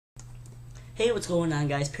Hey, what's going on,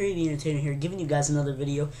 guys? Perry the Entertainer here, giving you guys another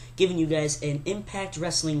video, giving you guys an Impact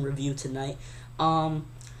Wrestling review tonight.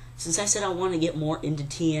 Since I said I want to get more into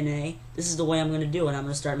TNA, this is the way I'm going to do it. I'm going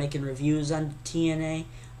to start making reviews on TNA,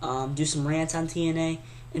 do some rants on TNA,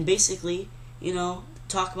 and basically,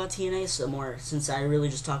 talk about TNA some more, since I really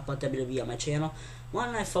just talk about WWE on my channel. Why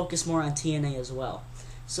don't I focus more on TNA as well?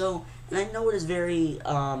 So, and I know it is very,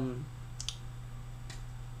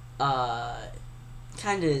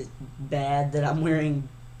 kind of bad that I'm wearing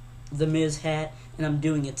the Miz hat and I'm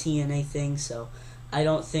doing a TNA thing, so I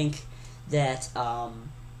don't think that I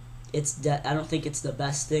don't think it's the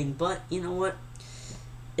best thing, but you know what,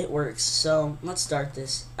 it works. So let's start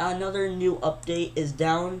this. Another new update is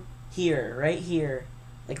down here, right here,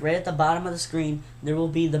 like right at the bottom of the screen. There will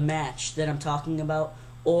be the match that I'm talking about,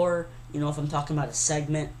 or if I'm talking about a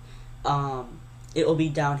segment, it will be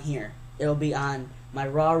down here. It'll be on my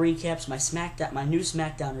Raw recaps, my new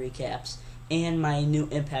SmackDown recaps, and my new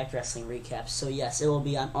Impact Wrestling recaps. So yes, it will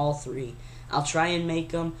be on all three. I'll try and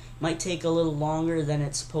make them. Might take a little longer than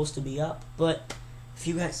it's supposed to be up, but if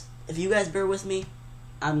you guys bear with me,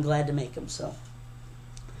 I'm glad to make them. So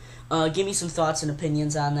give me some thoughts and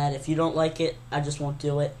opinions on that. If you don't like it, I just won't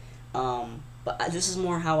do it. But this is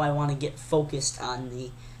more how I want to get focused on the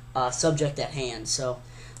subject at hand. So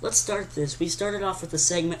let's start this. We started off with a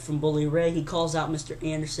segment from Bully Ray. He calls out Mr.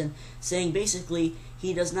 Anderson, saying basically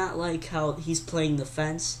he does not like how he's playing the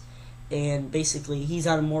fence, and basically he's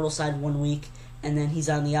on Immortal side 1 week, and then he's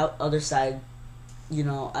on the other side. They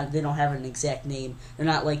don't have an exact name. They're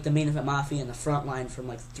not like the Main Event Mafia in the front line from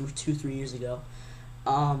like 2-3 years ago.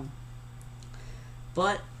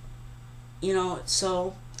 But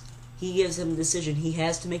so he gives him a decision. He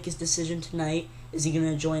has to make his decision tonight. Is he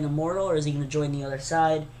going to join Immortal, or is he going to join the other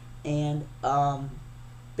side? And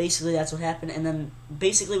basically that's what happened. And then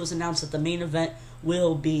basically it was announced that the main event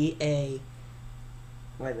will be the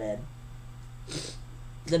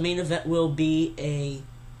main event will be a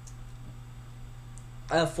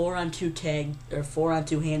 4-on-2 tag, or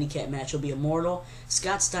 4-on-2 handicap match. It'll be Immortal,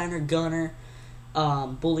 Scott Steiner, Gunner,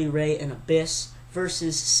 Bully Ray, and Abyss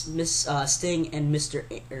versus Sting and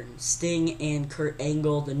Kurt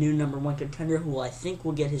Angle, the new #1 contender, who I think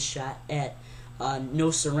will get his shot at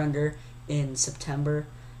No Surrender in September.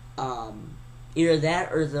 Either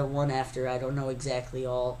that or the one after. I don't know exactly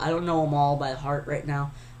all. I don't know them all by heart right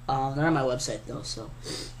now. They're on my website though, so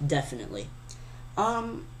definitely.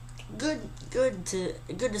 Good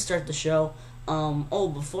to start the show.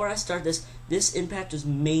 Before I start this Impact was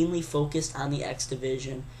mainly focused on the X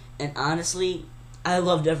Division, and honestly, I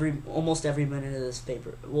loved almost every minute of this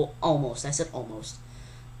paper. Well, almost. I said almost.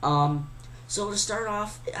 So to start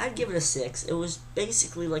off, I'd give it a 6. It was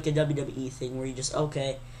basically like a WWE thing where you just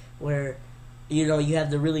where you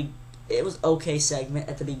have it was okay segment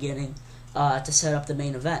at the beginning to set up the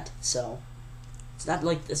main event. So it's not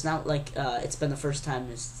like it's been the first time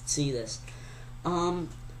to see this. The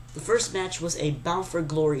first match was a Bound for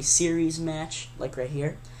Glory series match, like right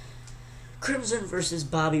here. Crimson versus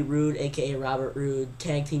Bobby Roode, aka Robert Roode,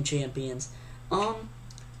 tag team champions.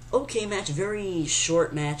 Okay match, very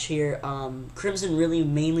short match here. Crimson really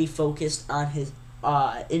mainly focused on his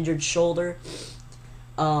injured shoulder.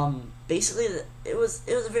 Basically, it was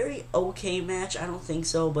a very okay match. I don't think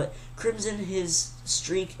so, but Crimson, his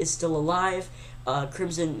streak is still alive.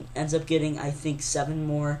 Crimson ends up getting, I think, 7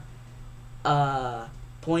 more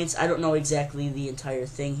points. I don't know exactly the entire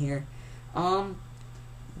thing here.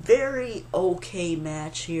 Very okay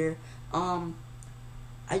match here.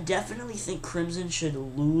 I definitely think Crimson should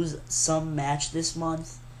lose some match this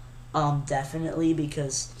month. Definitely,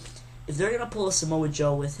 because if they're gonna pull a Samoa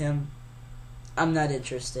Joe with him, I'm not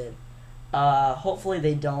interested. Hopefully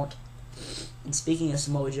they don't. And speaking of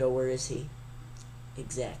Samoa Joe, where is he?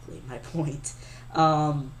 Exactly, my point.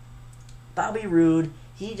 Bobby Roode,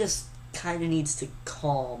 he just kind of needs to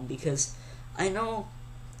calm, because I know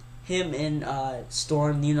him and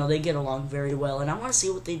Storm, they get along very well, and I want to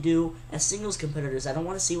see what they do as singles competitors. I don't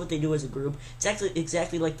want to see what they do as a group. It's actually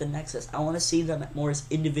exactly like the Nexus. I want to see them more as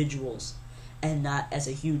individuals and not as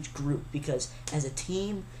a huge group, because as a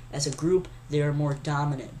team, as a group, they are more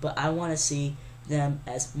dominant, but I want to see them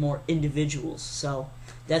as more individuals. So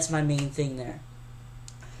that's my main thing there.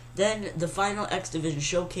 Then the final X Division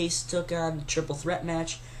Showcase took on the triple threat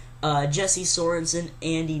match. Jesse Sorensen,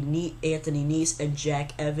 Anthony Nese, and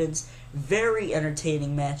Jack Evans. Very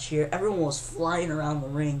entertaining match here. Everyone was flying around the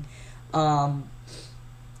ring. I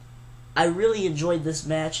really enjoyed this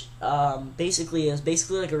match. Basically, it was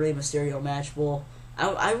basically like a Rey Mysterio match. Well,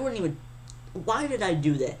 I wouldn't even. Why did I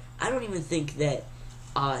do that? I don't even think that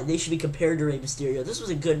they should be compared to Rey Mysterio. This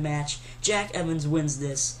was a good match. Jack Evans wins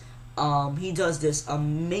this. He does this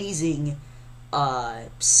amazing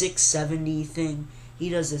 670 thing. He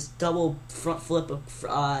does this double front flip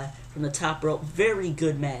from the top rope. Very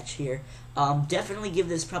good match here. Definitely give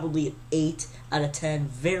this probably an 8 out of 10.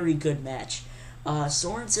 Very good match.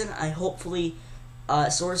 Sorensen,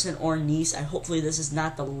 Sorensen or Nese, hopefully this is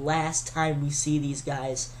not the last time we see these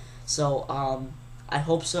guys. So, I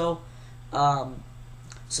hope so.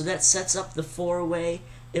 So that sets up the 4-way.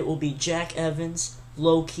 It will be Jack Evans,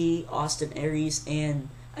 Low Ki, Austin Aries, and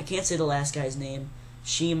I can't say the last guy's name,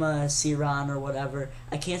 Shima Siran or whatever.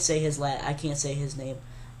 I can't say his name.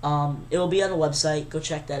 It will be on the website. Go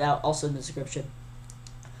check that out. Also in the description.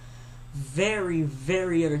 Very,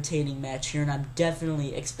 very entertaining match here, and I'm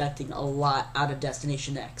definitely expecting a lot out of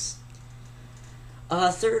Destination X.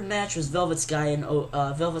 Third match was Velvet Sky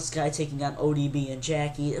taking on ODB and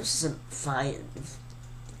Jackie. It was a fine,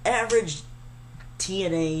 average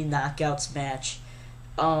TNA knockouts match.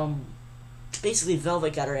 Basically,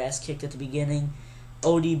 Velvet got her ass kicked at the beginning.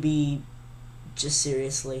 ODB, just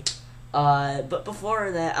seriously. But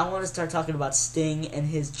before that, I want to start talking about Sting and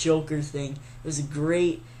his Joker thing. It was a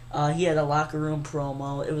great. He had a locker room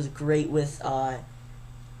promo. It was great with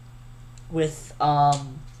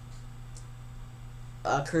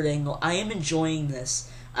Kurt Angle. I am enjoying this.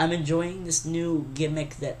 I'm enjoying this new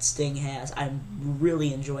gimmick that Sting has. I'm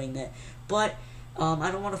really enjoying that. But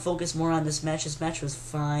I don't want to focus more on this match. This match was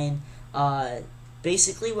fine.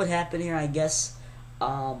 Basically, what happened here, I guess,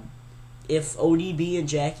 if ODB and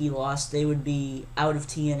Jackie lost, they would be out of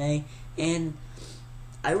TNA, and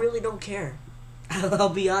I really don't care. I'll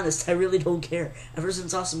be honest, I really don't care. Ever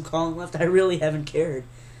since Awesome Kong left, I really haven't cared.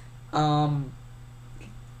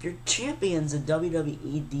 You're champions of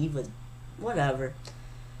WWE Divas, whatever.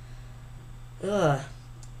 Not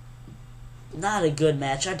a good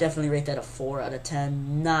match. I definitely rate that a 4 out of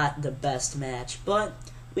 10. Not the best match, but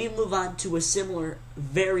we move on to a similar,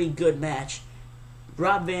 very good match.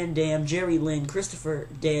 Rob Van Dam, Jerry Lynn, Christopher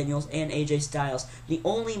Daniels, and AJ Styles. The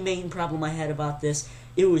only main problem I had about this,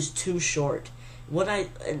 it was too short.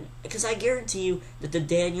 Because I guarantee you that the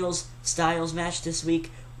Daniels Styles match this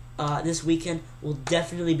weekend will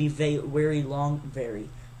definitely be very long. Very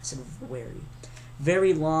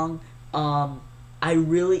long. I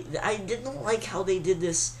didn't like how they did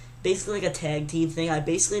this, basically like a tag team thing. I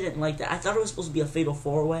basically didn't like that. I thought it was supposed to be a fatal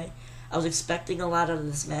 4-way. I was expecting a lot out of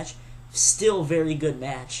this match. Still very good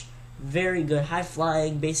match. Very good. High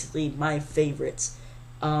flying, basically my favorites.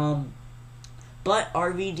 But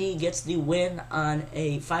RVD gets the win on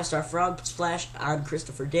a 5-star frog splash on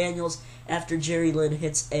Christopher Daniels after Jerry Lynn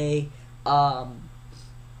hits a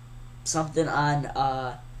something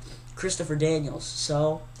on Christopher Daniels.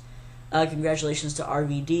 So, congratulations to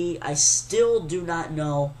RVD. I still do not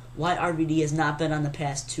know why RVD has not been on the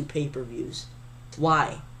past 2 pay-per-views.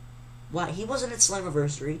 Why? He wasn't at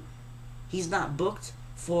Slammiversary. He's not booked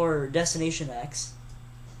for Destination X.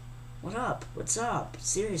 What up? What's up?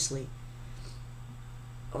 Seriously.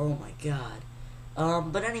 Oh my god.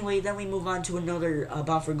 But anyway, then we move on to another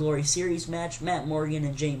Bound for Glory series match. Matt Morgan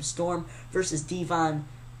and James Storm versus Devon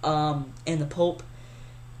and the Pope.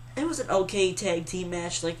 It was an okay tag team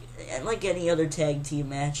match, like any other tag team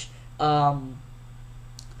match. Momentum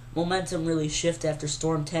really shifted after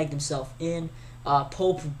Storm tagged himself in.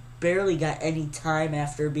 Pope barely got any time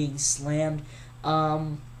after being slammed.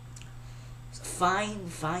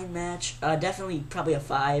 Fine match. Definitely probably a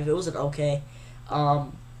 5. It wasn't okay.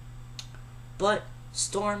 But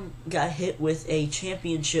Storm got hit with a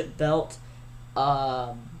championship belt.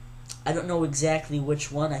 I don't know exactly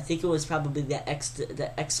which one. I think it was probably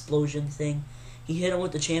the explosion thing. He hit him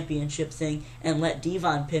with the championship thing and let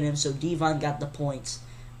Devon pin him, so Devon got the points.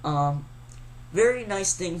 Very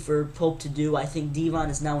nice thing for Pope to do. I think Devon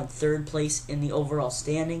is now in 3rd place in the overall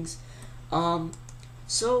standings.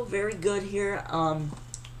 So very good here.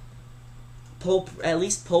 At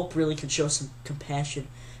least Pope really could show some compassion.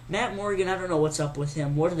 Matt Morgan, I don't know what's up with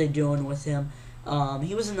him. What are they doing with him?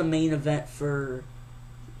 He was in the main event for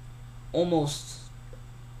almost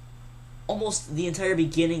the entire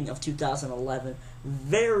beginning of 2011.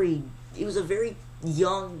 He was a very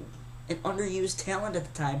young and underused talent at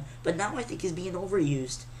the time, but now I think he's being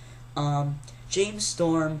overused. James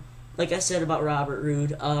Storm, like I said about Robert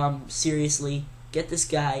Roode, seriously, get this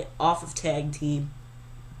guy off of tag team.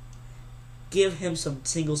 Give him some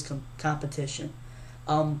singles competition.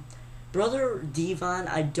 Brother Devon,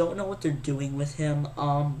 I don't know what they're doing with him.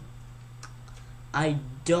 I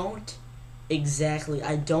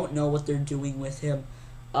don't know what they're doing with him.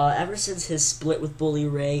 Ever since his split with Bully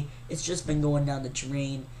Ray, it's just been going down the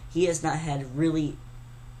drain. He has not had really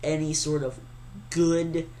any sort of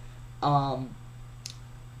good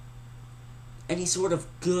any sort of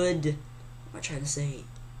good, what am I trying to say,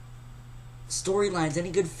 storylines,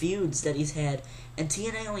 any good feuds that he's had. And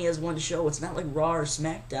TNA only has one show. It's not like Raw or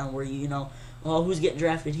SmackDown where you know, oh, who's getting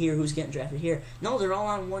drafted here, who's getting drafted here. No, they're all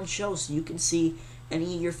on one show, so you can see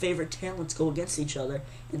any of your favorite talents go against each other,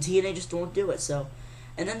 and TNA just won't do it. So,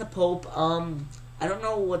 and then the Pope, I don't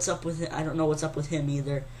know what's up with him. I don't know what's up with him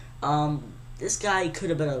either. This guy could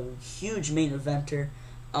have been a huge main eventer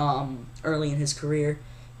early in his career.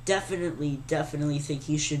 Definitely think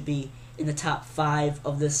he should be in the top 5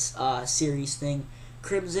 of this series thing.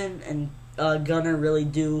 Crimson and Gunner really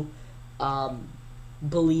do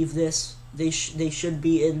believe this. They should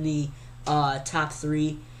be in the top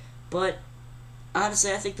 3, but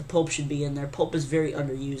honestly, I think the Pope should be in there. Pope is very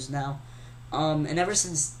underused now, and ever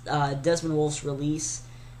since Desmond Wolfe's release,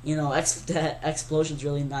 you know, Explosion's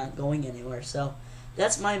really not going anywhere. So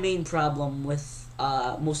that's my main problem with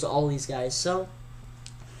most of all these guys. So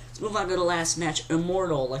let's move on to the last match,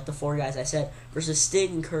 Immortal, like the 4 guys I said, versus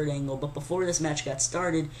Sting and Kurt Angle. But before this match got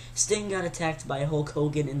started, Sting got attacked by Hulk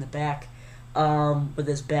Hogan in the back with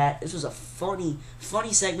his bat. This was a funny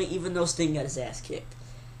segment, even though Sting got his ass kicked.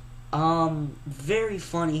 Very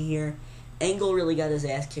funny here. Angle really got his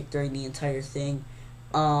ass kicked during the entire thing.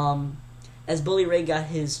 As Bully Ray got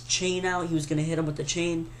his chain out, he was going to hit him with the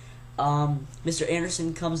chain. Mr.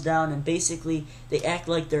 Anderson comes down, and basically they act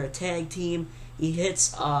like they're a tag team. He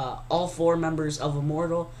hits all 4 members of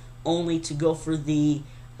Immortal, only to go for the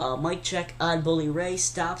mic check on Bully Ray.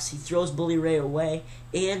 Stops, he throws Bully Ray away,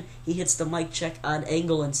 and he hits the mic check on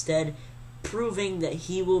Angle instead, proving that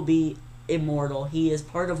he will be immortal. He is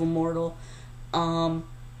part of Immortal.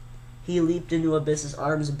 He leaped into Abyss's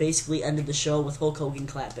arms and basically ended the show with Hulk Hogan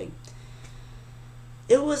clapping.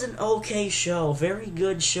 It was an okay show. Very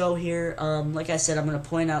good show here. Like I said, I'm going to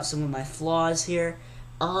point out some of my flaws here.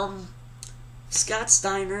 Scott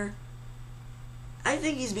Steiner, I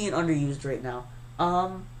think he's being underused right now.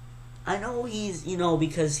 I know he's, you know,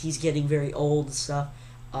 because he's getting very old and stuff,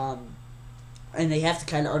 and they have to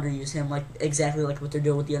kind of underuse him, like exactly like what they're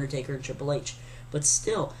doing with The Undertaker and Triple H. But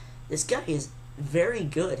still, this guy is very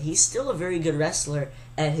good. He's still a very good wrestler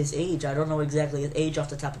at his age. I don't know exactly his age off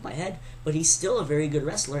the top of my head, but he's still a very good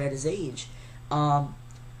wrestler at his age. I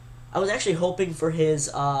was actually hoping for his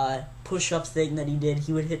push-up thing that he did.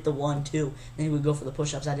 He would hit the 1-2, and he would go for the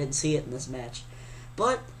push-ups. I didn't see it in this match.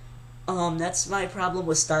 But that's my problem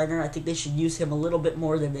with Steiner. I think they should use him a little bit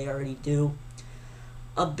more than they already do.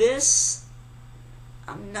 Abyss,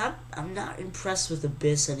 I'm not impressed with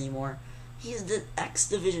Abyss anymore. He's the X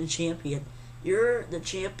Division champion. You're the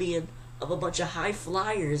champion of a bunch of high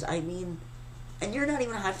flyers. I mean, and you're not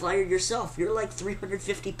even a high flyer yourself. You're like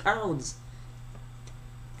 350 pounds.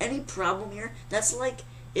 Any problem here? That's like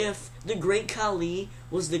if the Great Khali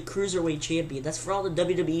was the Cruiserweight champion. That's for all the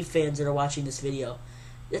WWE fans that are watching this video.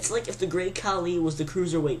 It's like if the Great Khali was the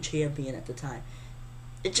Cruiserweight champion at the time.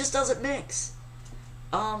 It just doesn't mix.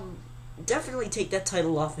 Definitely take that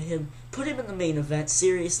title off of him. Put him in the main event,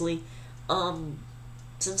 seriously.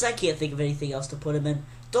 Since I can't think of anything else to put him in,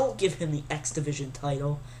 don't give him the X Division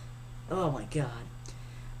title. Oh my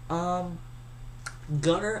god.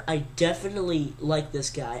 Gunner, I definitely like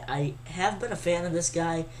this guy. I have been a fan of this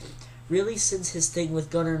guy really since his thing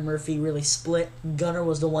with Gunner and Murphy really split. Gunner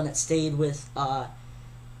was the one that stayed with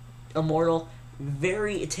Immortal.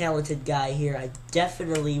 Very talented guy here. I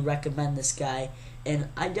definitely recommend this guy. And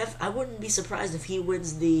I wouldn't be surprised if he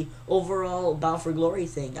wins the overall Bound for Glory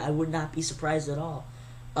thing. I would not be surprised at all.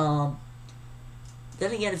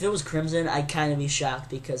 Then again, if it was Crimson, I'd kind of be shocked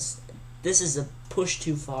because this is a push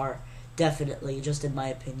too far. Definitely, just in my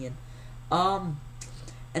opinion. And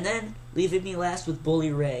then, leaving me last with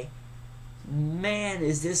Bully Ray. Man,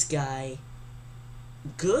 is this guy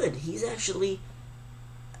good. He's actually,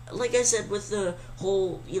 like I said, with the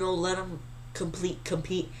whole, you know, let him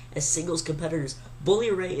compete as singles competitors.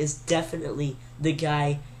 Bully Ray is definitely the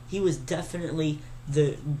guy. He was definitely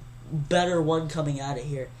the better one coming out of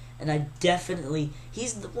here. And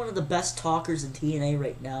he's one of the best talkers in TNA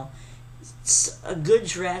right now. A good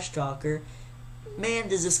trash talker. Man,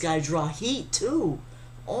 does this guy draw heat too.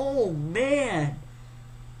 Oh man,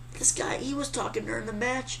 this guy, he was talking during the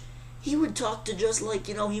match. He would talk to just like,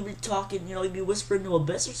 you know, he would talk and, you know, he'd be whispering to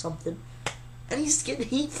Abyss or something, and he's getting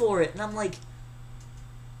heat for it. And I'm like,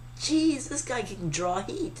 jeez, this guy can draw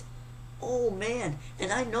heat. Oh man.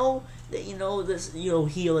 And I know that, you know, this, you know,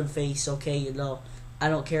 heel and face, okay, you know, I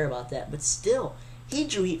don't care about that, but still, he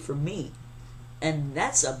drew heat from me. And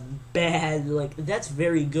that's a bad, like, that's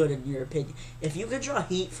very good in your opinion. If you can draw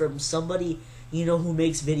heat from somebody, you know, who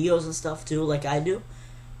makes videos and stuff too, like I do,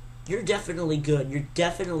 you're definitely good. You're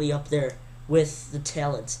definitely up there with the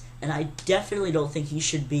talents, and I definitely don't think he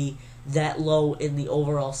should be that low in the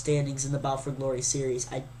overall standings in the Bound for Glory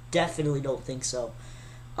series. I definitely don't think so.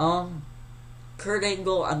 Kurt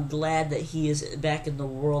Angle, I'm glad that he is back in the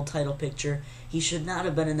world title picture. He should not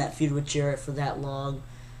have been in that feud with Jarrett for that long.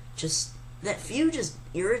 Just, that feud just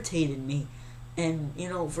irritated me. And,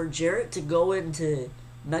 for Jarrett to go into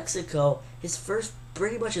Mexico,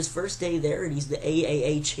 pretty much his first day there, and he's the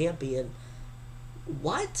AAA champion.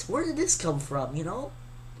 What? Where did this come from,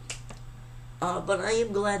 But I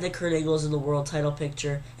am glad that Kurt Angle is in the world title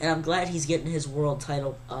picture, and I'm glad he's getting his world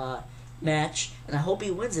title match, and I hope he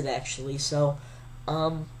wins it, actually. So,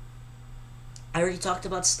 I already talked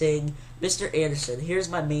about Sting. Mr. Anderson. Here's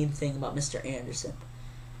my main thing about Mr. Anderson.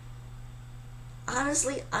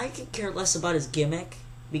 Honestly, I could care less about his gimmick,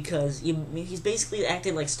 because he's basically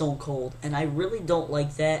acting like Stone Cold, and I really don't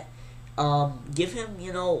like that. Give him,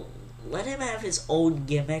 let him have his own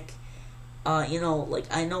gimmick. I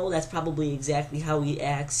know that's probably exactly how he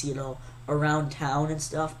acts, around town and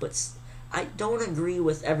stuff, but I don't agree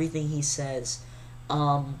with everything he says.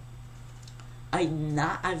 I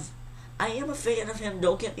am a fan of him,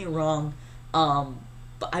 don't get me wrong,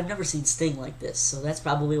 but I've never seen Sting like this, so that's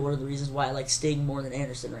probably one of the reasons why I like Sting more than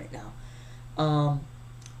Anderson right now.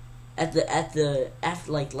 After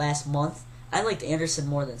last month, I liked Anderson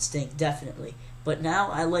more than Sting, definitely. But now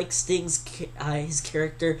I like Sting's his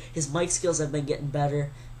character. His mic skills have been getting better.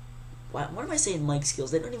 What am I saying, mic skills?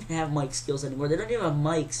 They don't even have mic skills anymore. They don't even have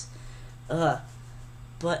mics.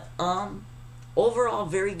 But overall,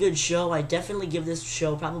 very good show. I definitely give this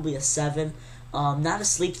show probably a 7. Not a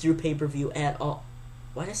sleep-through pay-per-view at all.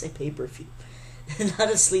 Why did I say pay-per-view? Not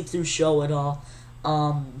a sleep-through show at all.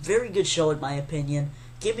 Very good show in my opinion.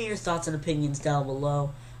 Give me your thoughts and opinions down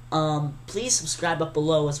below. Please subscribe up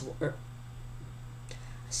below as well.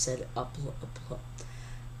 I said up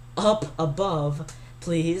above,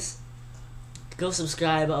 please. Go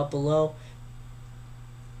subscribe up below.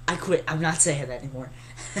 I quit. I'm not saying that anymore.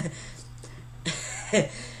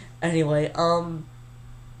 Anyway,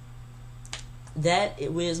 that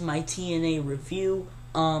it was my TNA review.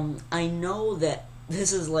 I know that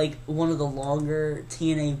this is like one of the longer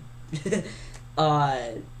TNA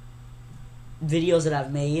videos that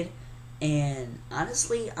I've made, and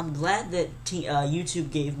honestly, I'm glad that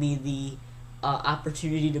YouTube gave me the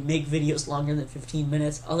opportunity to make videos longer than 15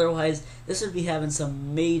 minutes. Otherwise, this would be having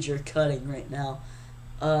some major cutting right now.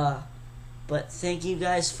 But thank you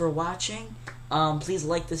guys for watching. Please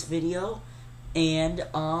like this video, and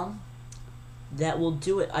that will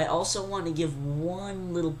do it. I also want to give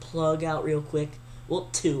one little plug out real quick. Well,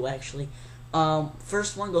 2 actually.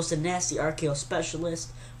 First one goes to Nasty RKO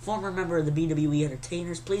Specialist, former member of the BWE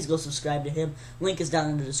Entertainers. Please go subscribe to him. Link is down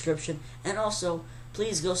in the description. And also,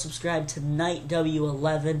 please go subscribe to Night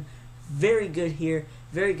W11. Very good here.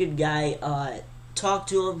 Very good guy. Talk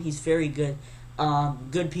to him. He's very good.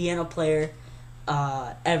 Good piano player.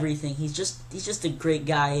 Everything. He's just a great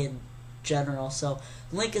guy in general. So,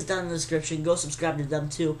 link is down in the description. Go subscribe to them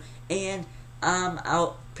too. And I'm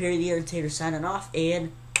out. Perry the Entertainer signing off.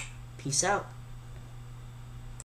 And peace out.